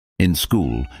In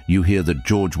school, you hear that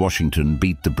George Washington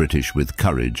beat the British with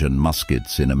courage and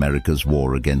muskets in America's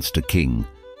war against a king.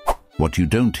 What you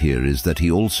don't hear is that he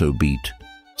also beat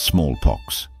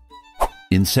smallpox.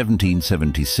 In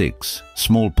 1776,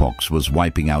 smallpox was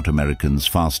wiping out Americans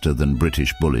faster than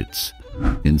British bullets.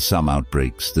 In some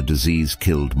outbreaks, the disease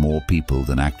killed more people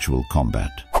than actual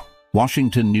combat.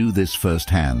 Washington knew this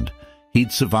firsthand.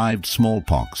 He'd survived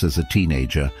smallpox as a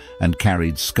teenager and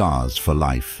carried scars for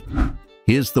life.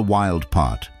 Here's the wild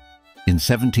part. In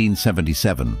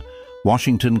 1777,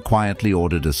 Washington quietly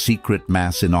ordered a secret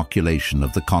mass inoculation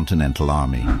of the Continental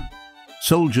Army.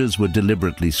 Soldiers were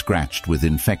deliberately scratched with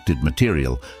infected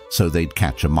material so they'd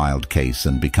catch a mild case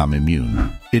and become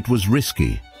immune. It was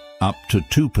risky. Up to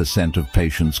 2% of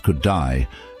patients could die,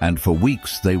 and for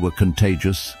weeks they were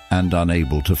contagious and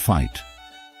unable to fight.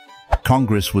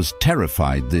 Congress was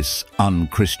terrified this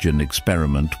un-Christian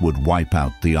experiment would wipe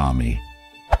out the army.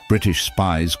 British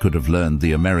spies could have learned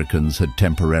the Americans had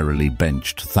temporarily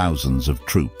benched thousands of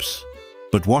troops.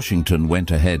 But Washington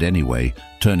went ahead anyway,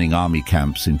 turning army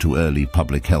camps into early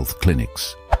public health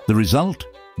clinics. The result?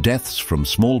 Deaths from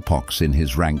smallpox in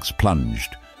his ranks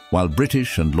plunged, while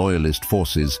British and Loyalist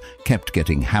forces kept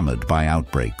getting hammered by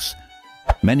outbreaks.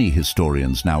 Many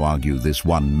historians now argue this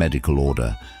one medical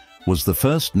order was the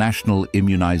first national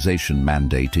immunization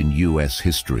mandate in US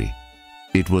history.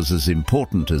 It was as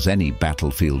important as any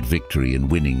battlefield victory in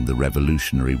winning the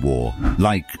Revolutionary War.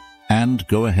 Like and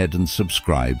go ahead and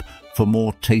subscribe for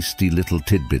more tasty little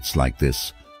tidbits like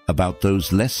this about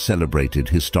those less celebrated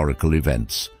historical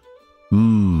events.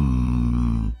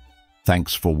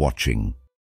 Thanks for watching.